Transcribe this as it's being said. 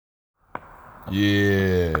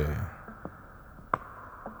Yeah.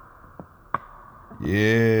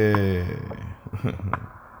 Yeah.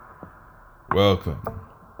 Welcome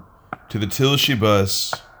to the Till She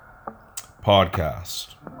Bus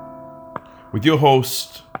podcast with your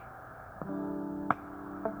host,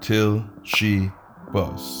 Till She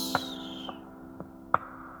Bus.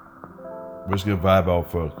 We're just gonna vibe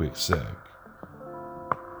out for a quick sec.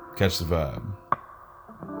 Catch the vibe.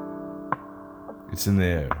 It's in the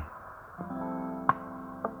air.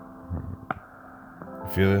 You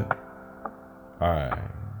feel it?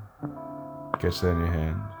 Alright. Catch that in your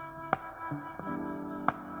hand.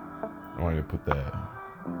 I want you to put that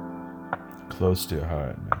close to your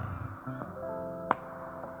heart now.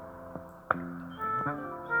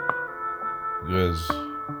 Because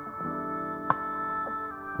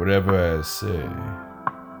whatever I say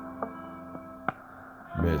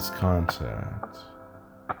makes contact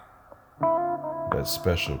that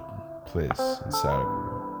special place inside of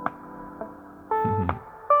you.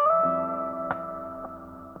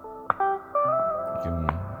 You can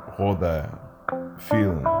hold that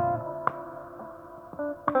feeling.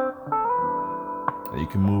 And you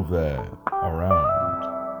can move that around.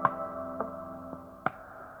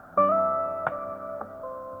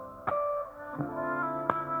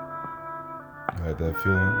 You like that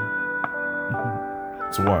feeling?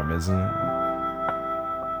 It's warm, isn't it?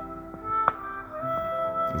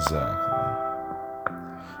 Exactly.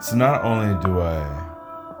 So not only do I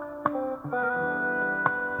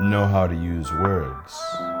know how to use words,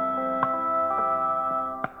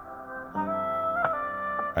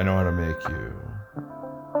 I know how to make you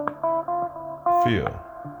feel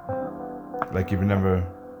like you've never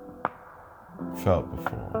felt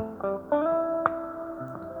before.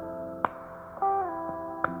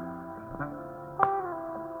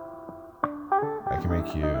 I can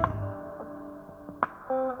make you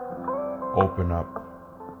open up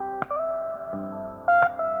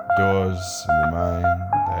doors in your mind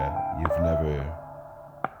that you've never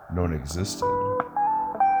known existed.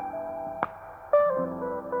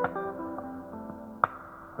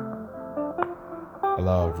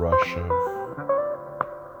 Allow a rush of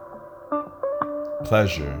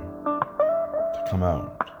pleasure to come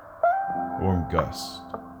out, a warm gust.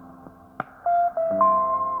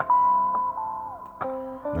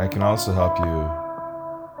 And I can also help you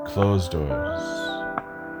close doors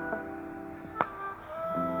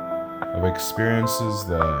of experiences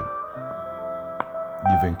that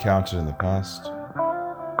you've encountered in the past,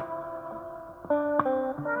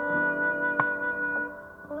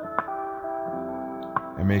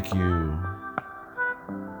 and make you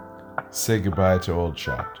say goodbye to old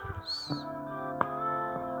chapters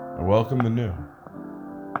and welcome the new.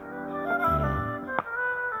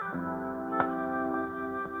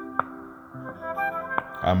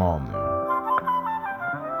 I'm all new.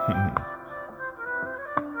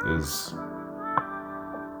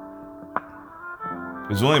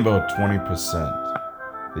 There's only about 20%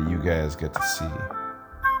 that you guys get to see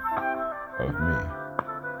of me.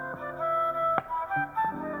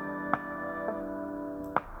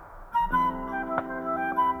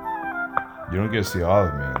 You don't get to see all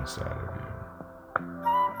of me inside of you.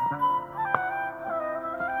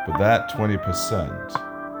 But that 20%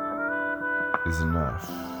 is enough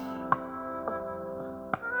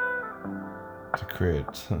to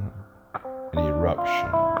create an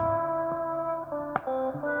eruption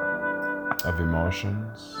of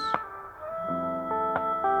emotions,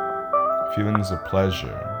 feelings of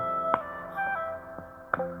pleasure,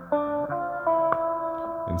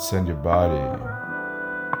 and send your body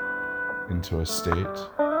into a state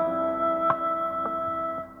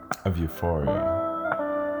of euphoria.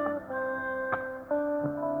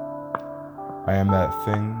 I am that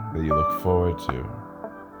thing that you look forward to.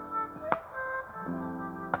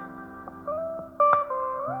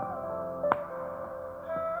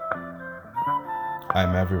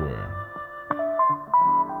 I'm everywhere.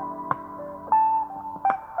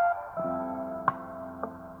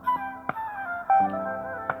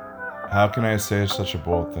 How can I say such a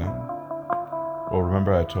bold thing? Well,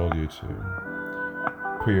 remember I told you to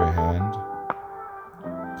put your hand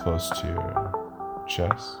close to your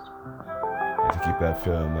chest and to keep that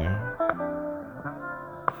feeling there.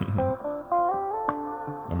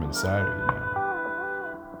 I'm inside of you now.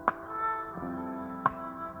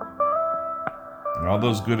 And all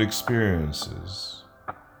those good experiences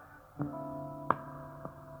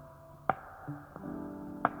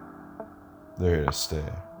they're here to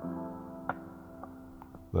stay.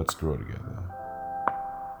 Let's grow together.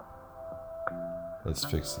 Let's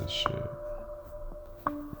fix this shit.